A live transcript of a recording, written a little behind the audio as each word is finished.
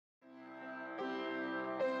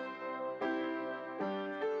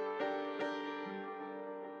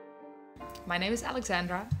My name is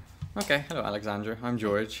Alexandra. Okay, hello Alexandra, I'm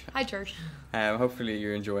George. Hi, George. Hopefully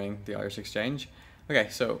you're enjoying the Irish exchange. Okay,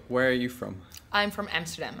 so where are you from? I'm from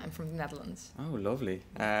Amsterdam. I'm from the Netherlands. Oh, lovely.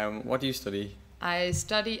 What do you study? I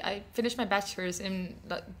finished my bachelor's in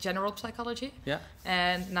general psychology. Yeah.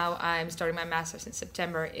 And now I'm starting my master's in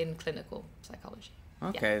September in clinical psychology.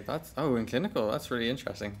 Okay, in clinical, that's really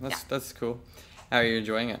interesting. That's cool. How are you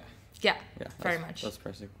enjoying it? Yeah, very much. That's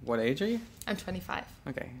perfect. What age are you? I'm 25.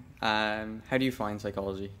 Okay. How do you find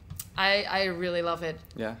psychology? I really love it.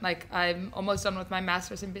 Yeah. Like, I'm almost done with my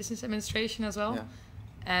master's in business administration as well. Yeah.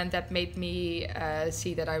 And that made me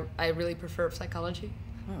see that I really prefer psychology.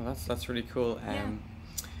 Oh, that's really cool.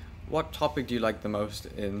 What topic do you like the most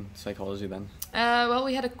in psychology then? Well,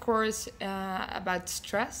 we had a course about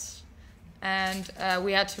stress, and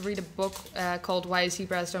we had to read a book called Why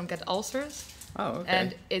Zebras Don't Get Ulcers. Oh, okay.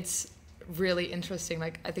 And it's really interesting.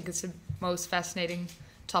 Like, I think it's the most fascinating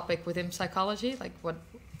topic within psychology. Like what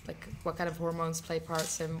kind of hormones play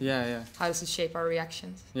parts and how does it shape our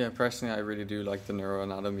reactions. Yeah, personally, I really do like the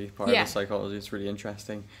neuroanatomy part of psychology. It's really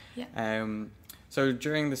interesting. Yeah. So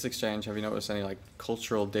during this exchange, have you noticed any like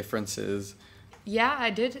cultural differences? Yeah,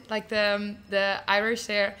 I did. Like the Irish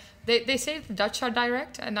there, they say the Dutch are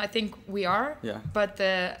direct, and I think we are. Yeah. But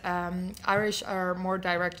the Irish are more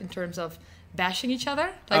direct in terms of bashing each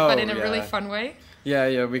other, but in a really fun way.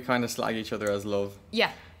 Yeah, we kind of slag each other as love.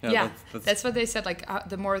 Yeah. That's what they said. Like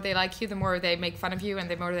the more they like you, the more they make fun of you, and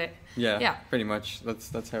the more they. Yeah. Pretty much.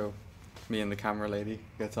 That's how me and the camera lady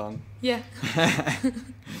gets on. Yeah.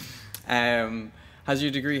 Has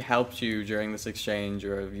your degree helped you during this exchange,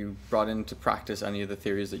 or have you brought into practice any of the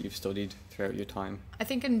theories that you've studied throughout your time? I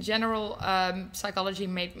think in general, psychology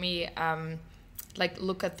made me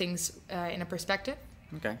look at things in a perspective.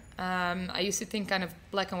 Okay. I used to think kind of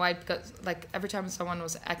black and white, because like every time someone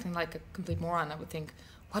was acting like a complete moron, I would think,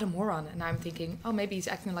 what a moron. And I'm thinking, oh, maybe he's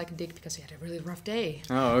acting like a dick because he had a really rough day.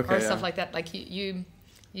 Oh, okay. Or stuff like that. Like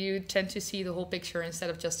you tend to see the whole picture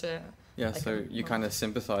instead of just a... Yeah, so you kind of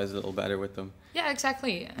sympathize a little better with them. Yeah,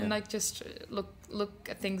 exactly. And like just look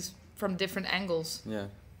at things from different angles. Yeah.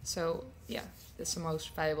 So yeah, that's the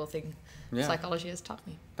most valuable thing psychology has taught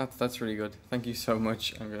me. That's really good. Thank you so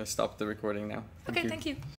much. I'm going to stop the recording now. Thank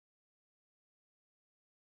you.